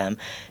seek to them,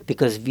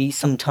 because we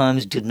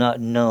sometimes do not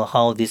know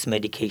how these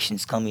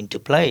medications come into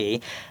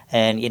play,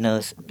 and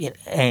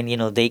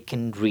they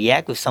can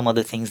react with some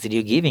other things that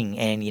you're giving,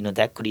 and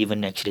that could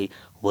even actually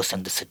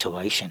worsen the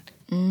situation.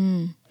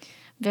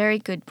 Very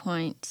good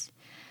point.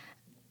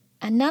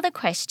 Another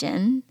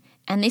question.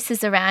 And this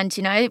is around,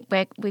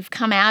 we've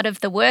come out of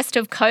the worst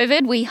of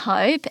COVID, we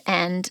hope,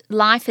 and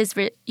life has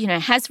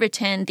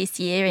returned this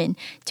year in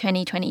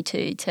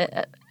 2022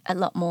 to a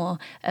lot more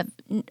of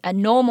a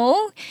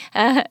normal,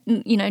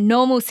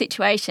 normal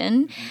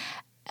situation.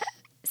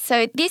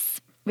 So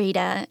this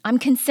reader, I'm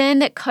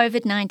concerned that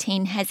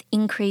COVID-19 has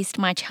increased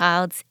my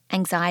child's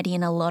anxiety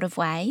in a lot of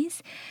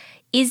ways.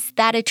 Is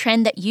that a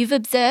trend that you've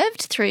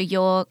observed through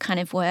your kind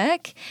of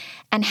work?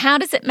 And how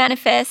does it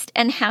manifest,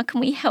 and how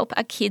can we help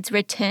our kids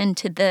return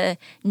to the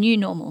new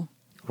normal?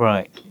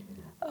 Right.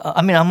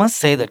 I must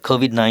say that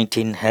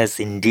COVID-19 has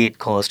indeed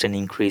caused an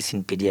increase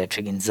in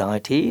pediatric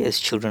anxiety, as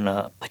children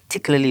are a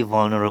particularly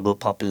vulnerable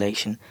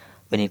population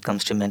when it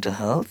comes to mental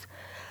health.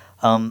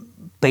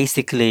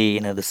 Basically,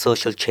 the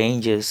social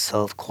changes,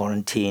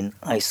 self-quarantine,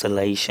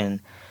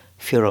 isolation,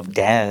 fear of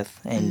death,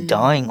 and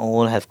dying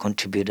all have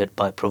contributed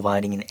by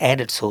providing an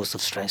added source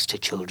of stress to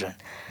children.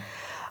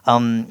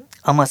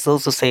 I must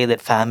also say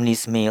that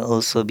families may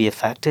also be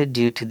affected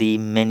due to the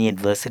many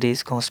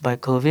adversities caused by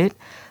COVID.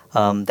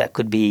 That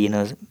could be,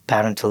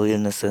 parental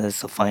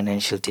illnesses or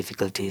financial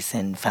difficulties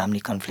and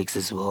family conflicts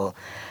as well.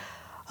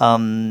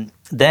 Then,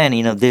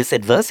 these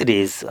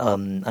adversities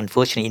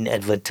unfortunately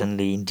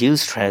inadvertently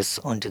induce stress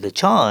onto the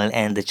child,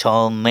 and the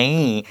child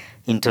may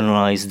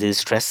internalize these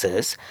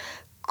stresses,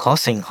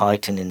 causing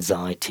heightened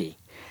anxiety.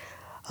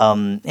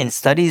 And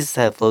studies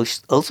have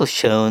also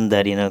shown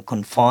that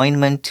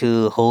confinement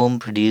to home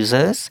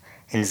produces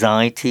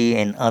anxiety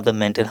and other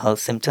mental health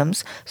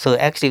symptoms. So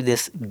actually, if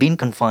they've been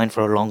confined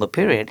for a longer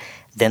period,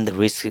 then the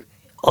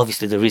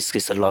risk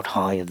is a lot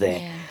higher there.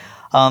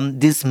 Yeah.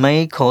 This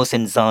may cause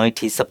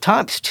anxiety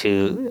subtypes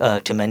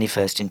to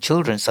manifest in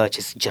children, such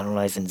as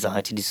generalized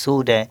anxiety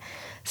disorder,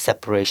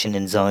 separation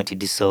anxiety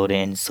disorder,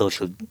 and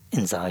social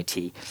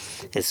anxiety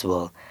as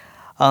well.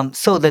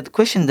 So the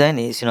question then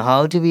is,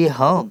 how do we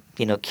help,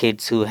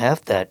 kids who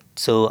have that?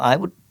 So I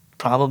would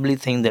probably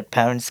think that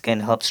parents can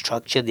help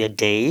structure their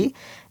day,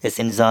 as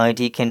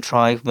anxiety can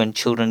thrive when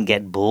children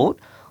get bored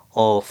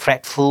or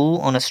fretful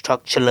on a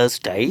structureless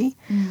day.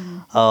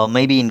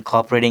 Maybe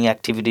incorporating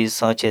activities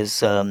such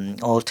as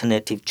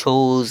alternative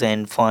chores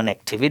and fun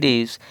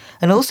activities,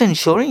 and also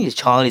ensuring your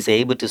child is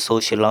able to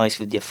socialize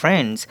with their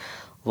friends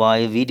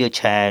via video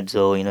chats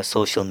or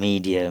social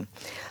media.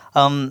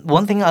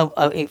 One thing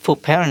for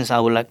parents I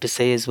would like to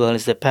say as well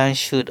is that parents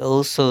should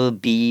also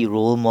be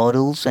role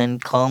models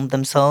and calm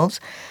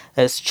themselves,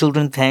 as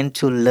children tend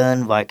to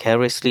learn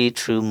vicariously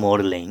through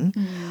modeling.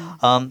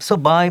 So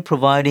by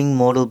providing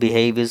model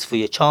behaviors for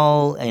your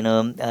child,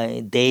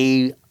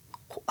 they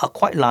are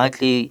quite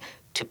likely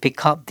to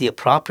pick up the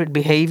appropriate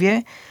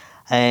behavior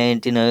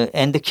and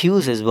the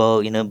cues as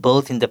well,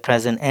 both in the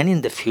present and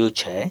in the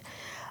future,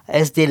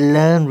 as they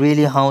learn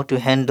really how to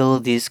handle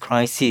these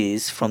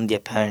crises from their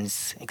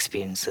parents'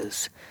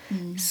 experiences.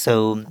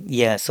 So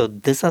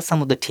these are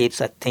some of the tips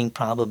I think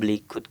probably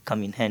could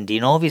come in handy.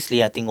 And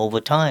obviously, I think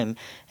over time,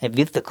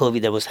 with the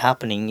COVID that was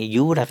happening,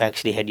 you would have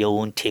actually had your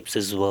own tips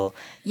as well.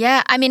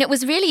 Yeah, it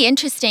was really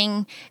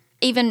interesting,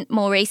 even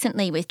more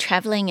recently with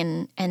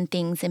travelling and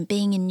things and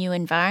being in new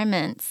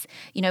environments.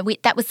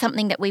 That was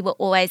something that we were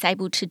always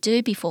able to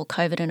do before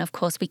COVID. And of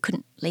course, we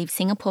couldn't leave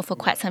Singapore for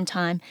quite some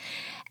time.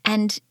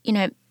 And,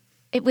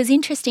 it was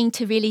interesting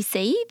to really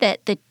see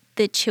that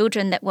the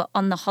children that were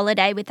on the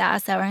holiday with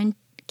us, our own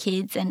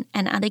kids and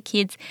other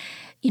kids,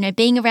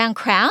 being around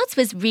crowds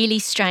was really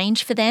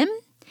strange for them,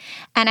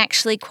 and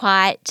actually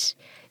quite,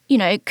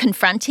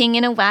 confronting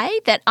in a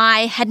way that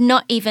I had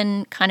not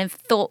even kind of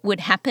thought would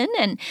happen.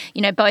 And,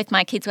 both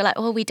my kids were like,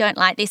 oh, we don't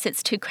like this,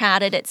 it's too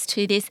crowded, it's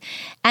too this.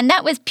 And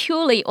that was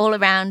purely all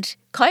around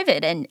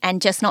COVID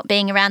and just not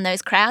being around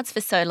those crowds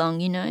for so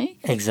long,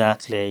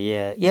 Exactly,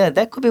 yeah. Yeah,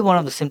 that could be one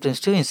of the symptoms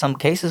too. In some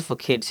cases for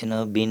kids,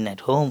 being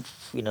at home,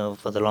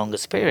 for the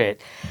longest period.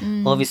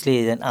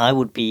 Obviously, then I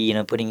would be,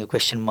 putting a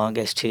question mark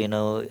as to,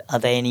 are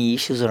there any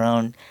issues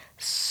around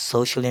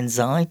social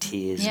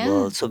anxiety as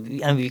well? So,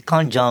 we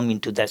can't jump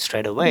into that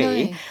straight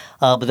away.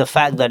 No. But the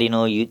fact that,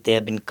 they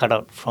have been cut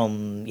out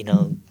from,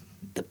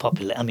 the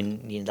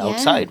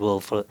outside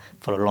world for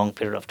a long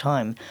period of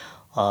time,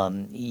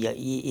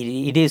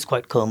 it is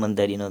quite common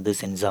that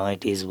these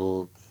anxieties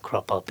will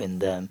crop up in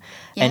them,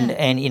 and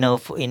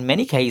in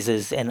many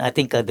cases, and I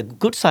think the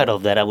good side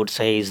of that I would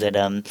say is that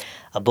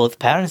both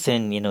parents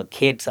and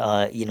kids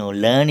are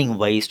learning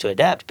ways to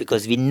adapt,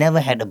 because we never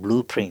had a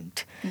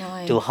blueprint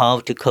to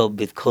how to cope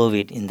with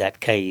COVID in that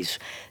case.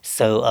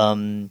 So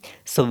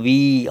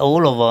we,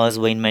 all of us,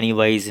 were in many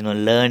ways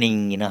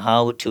learning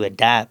how to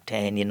adapt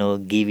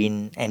and give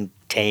in and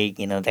take,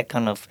 that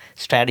kind of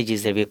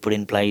strategies that we put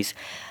in place.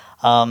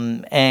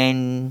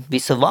 And we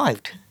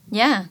survived.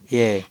 Yeah.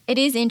 Yeah. It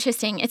is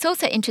interesting. It's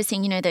also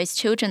interesting, those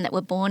children that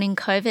were born in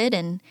COVID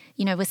and,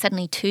 were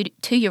suddenly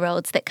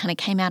two-year-olds that kind of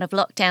came out of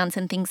lockdowns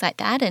and things like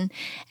that, and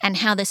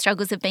how the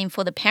struggles have been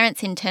for the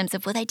parents in terms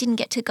of, they didn't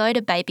get to go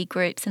to baby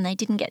groups and they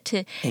didn't get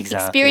to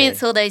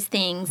experience all those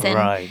things. And,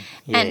 right.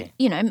 Yeah.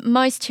 And,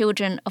 most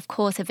children, of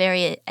course, are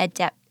very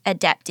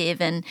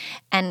adaptive and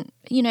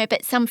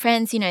but some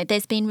friends,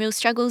 there's been real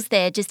struggles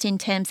there just in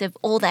terms of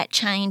all that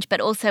change, but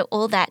also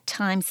all that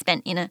time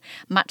spent in a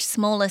much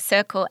smaller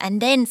circle,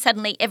 and then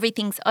suddenly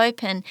everything's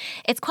open.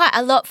 It's quite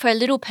a lot for a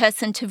little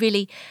person to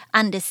really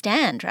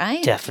understand,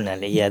 right?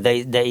 Definitely, yeah.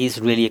 There is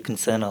really a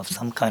concern of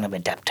some kind of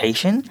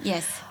adaptation.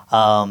 Yes.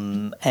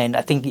 And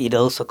I think it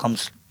also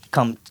comes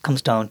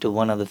down to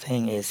one other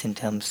thing is in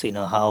terms,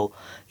 how,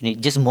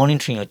 just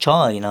monitoring your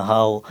child,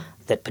 how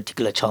that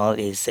particular child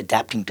is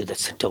adapting to the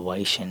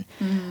situation.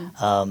 And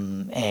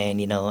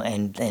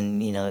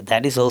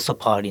that is also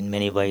part in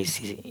many ways,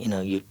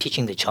 you're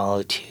teaching the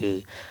child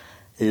to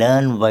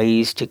learn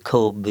ways to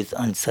cope with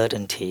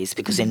uncertainties,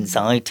 because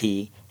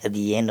anxiety at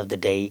the end of the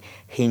day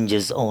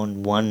hinges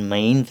on one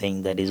main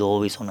thing, that is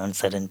always on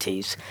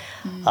uncertainties.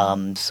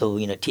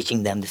 So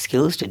teaching them the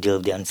skills to deal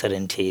with the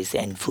uncertainties,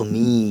 and for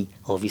me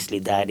obviously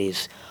that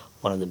is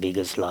one of the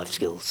biggest life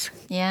skills.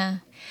 Yeah.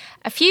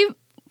 A few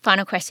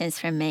final questions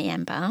from me,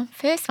 Anba.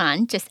 First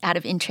one, just out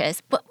of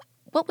interest,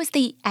 what was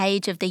the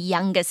age of the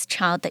youngest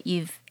child that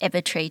you've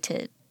ever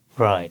treated?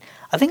 Right.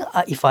 I think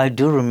if I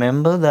do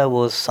remember, that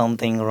was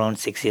something around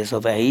 6 years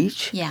of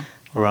age. Yeah.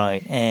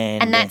 Right.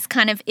 And that's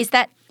kind of, is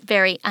that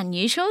very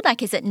unusual?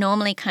 Like, is it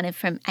normally kind of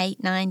from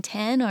 8, 9,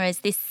 10, or is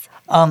this...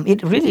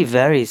 It really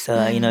varies,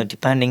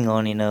 depending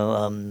on,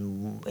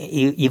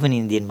 even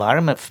in the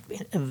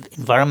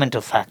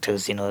environmental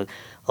factors,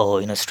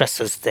 or,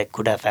 stresses that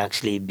could have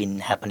actually been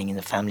happening in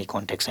the family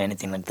context or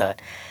anything like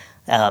that.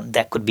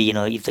 That could be,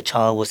 if the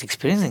child was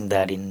experiencing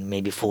that in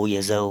maybe 4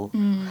 years old,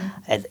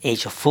 at the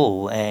age of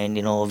 4,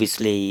 and,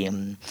 obviously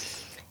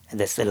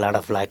there's a lot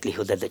of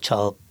likelihood that the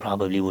child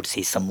probably would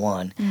see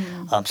someone.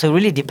 So it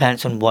really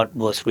depends on what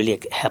was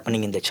really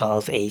happening in the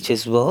child's age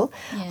as well.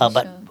 Yeah,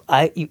 but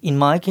in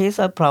my case,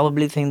 I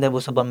probably think that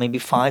was about maybe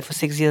 5 or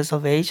 6 years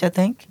of age, I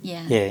think.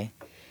 Yeah.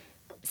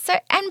 So,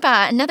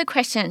 Anba, another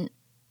question.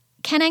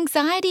 Can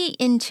anxiety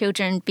in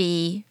children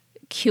be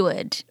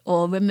cured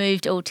or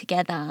removed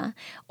altogether?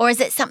 Or is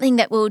it something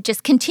that will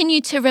just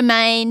continue to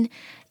remain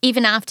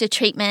even after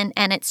treatment,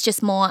 and it's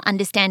just more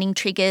understanding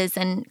triggers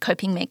and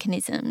coping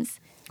mechanisms?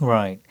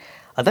 Right.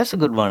 That's a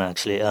good one,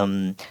 actually.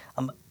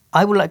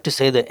 I would like to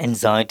say that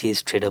anxiety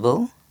is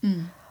treatable.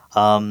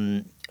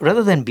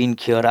 Rather than being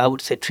cured, I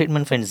would say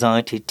treatment for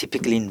anxiety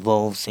typically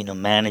involves,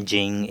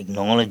 managing,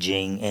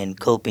 acknowledging, and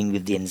coping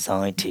with the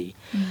anxiety.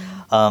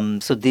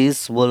 So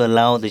this will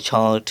allow the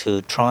child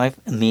to thrive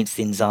amidst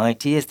the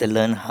anxiety as they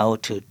learn how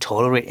to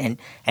tolerate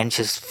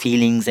anxious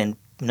feelings and,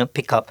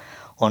 pick up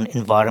on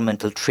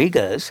environmental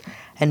triggers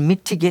and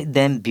mitigate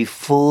them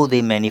before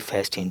they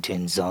manifest into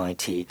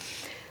anxiety.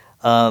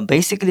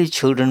 Basically,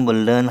 children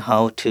will learn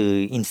how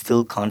to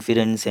instill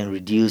confidence and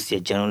reduce their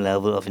general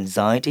level of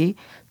anxiety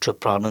through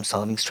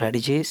problem-solving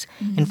strategies.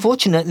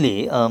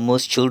 Unfortunately,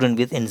 most children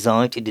with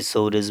anxiety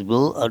disorders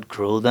will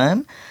outgrow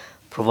them,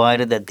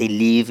 provided that they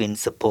live in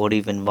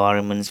supportive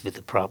environments with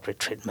appropriate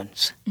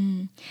treatments.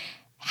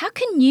 How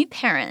can new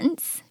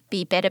parents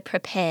be better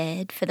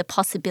prepared for the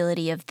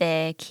possibility of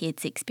their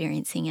kids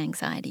experiencing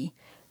anxiety?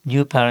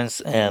 New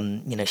parents,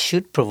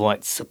 should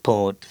provide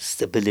support,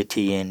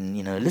 stability, and,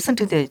 listen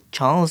to their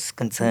child's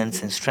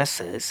concerns and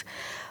stresses.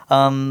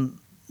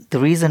 The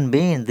reason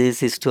being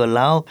this is to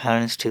allow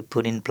parents to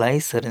put in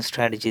place certain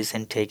strategies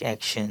and take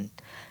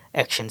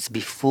actions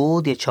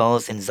before their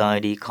child's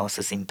anxiety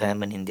causes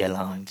impairment in their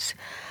lives.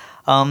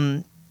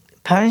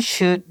 Parents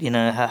should,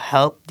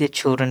 help their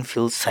children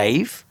feel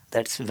safe.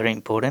 That's very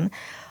important.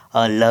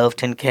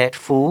 Loved and cared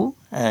for,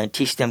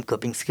 teach them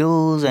coping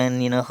skills,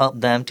 and help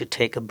them to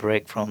take a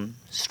break from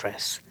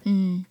stress.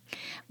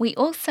 We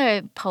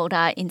also polled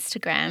our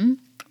Instagram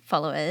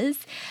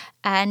followers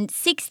And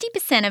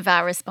 60% of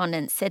our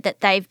respondents said that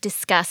they've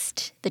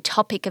discussed the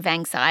topic of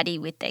anxiety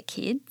with their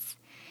kids.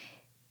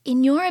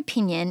 In your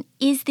opinion,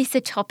 is this a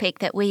topic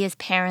that we as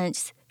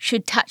parents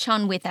should touch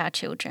on with our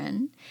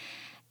children?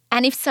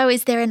 And if so,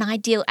 is there an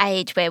ideal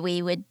age where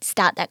we would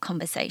start that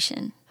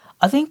conversation?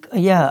 I think,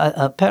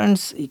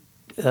 parents,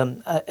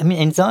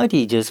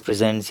 anxiety just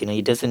presents,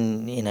 it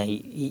doesn't,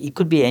 it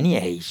could be any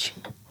age,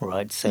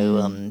 right? So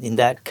in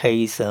that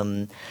case,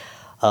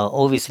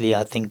 obviously,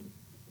 I think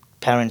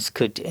parents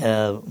could,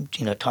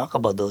 talk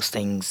about those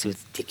things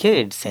with the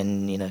kids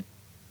and,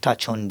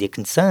 touch on the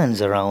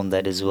concerns around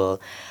that as well.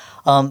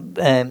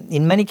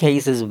 In many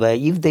cases where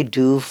if they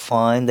do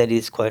find that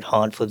it's quite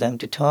hard for them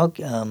to talk,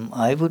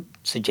 I would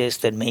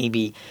suggest that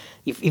maybe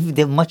if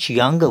they're much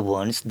younger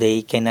ones,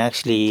 they can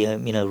actually,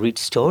 read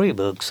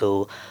storybooks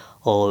or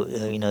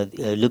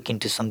look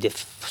into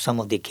some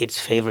of the kids'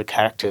 favorite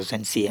characters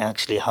and see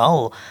actually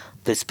how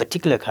this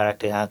particular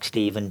character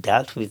actually even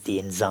dealt with the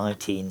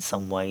anxiety in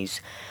some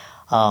ways.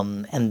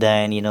 And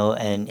then,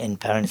 and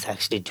parents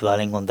actually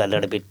dwelling on that a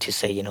little bit to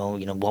say,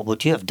 what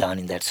would you have done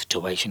in that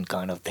situation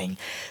kind of thing.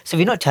 So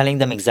we're not telling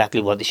them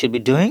exactly what they should be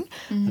doing.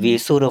 We're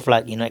sort of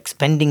like,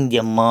 expanding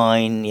their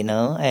mind,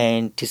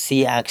 and to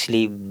see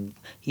actually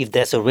if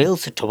there's a real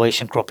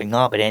situation cropping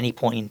up at any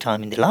point in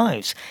time in their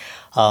lives,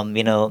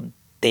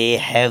 they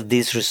have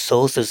these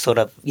resources sort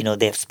of,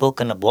 they've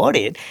spoken about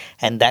it,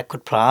 and that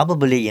could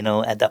probably,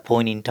 at that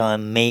point in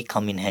time may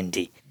come in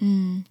handy.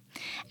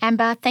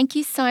 Anba, thank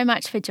you so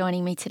much for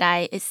joining me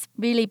today. It's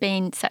really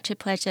been such a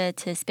pleasure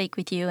to speak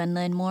with you and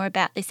learn more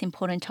about this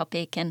important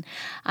topic. And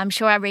I'm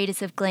sure our readers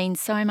have gleaned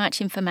so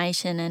much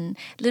information and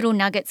little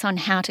nuggets on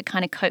how to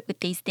kind of cope with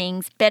these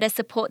things, better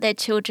support their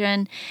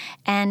children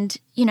and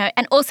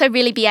also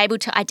really be able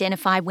to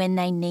identify when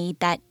they need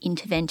that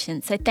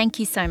intervention. So thank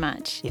you so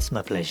much. It's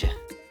my pleasure.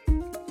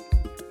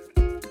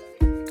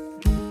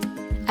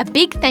 A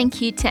big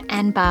thank you to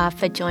Anba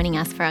for joining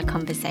us for our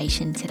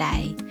conversation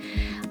today.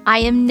 I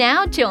am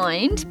now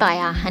joined by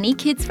our Honey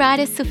Kids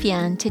writer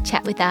Sufyan to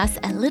chat with us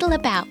a little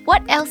about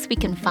what else we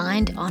can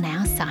find on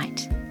our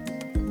site.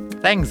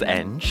 Thanks,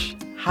 Ange.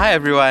 Hi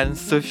everyone,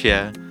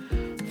 Sufia.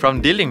 From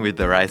dealing with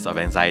the rise of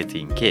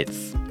anxiety in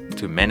kids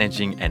to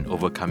managing and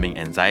overcoming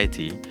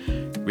anxiety,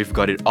 we've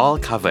got it all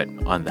covered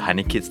on the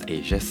Honey Kids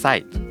Asia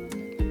site.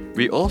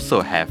 We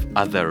also have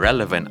other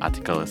relevant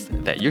articles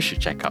that you should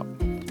check out,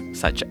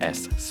 such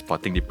as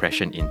spotting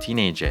depression in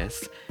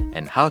teenagers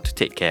and how to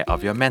take care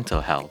of your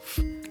mental health.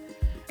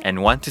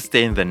 And want to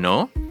stay in the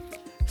know?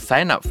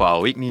 Sign up for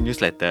our weekly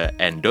newsletter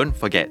and don't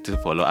forget to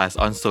follow us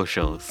on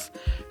socials,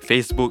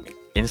 Facebook,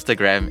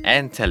 Instagram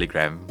and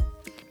Telegram.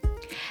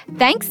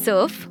 Thanks,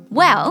 Suf.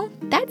 Well,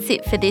 that's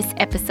it for this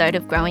episode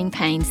of Growing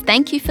Pains.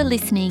 Thank you for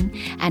listening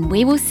and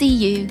we will see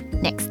you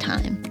next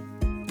time.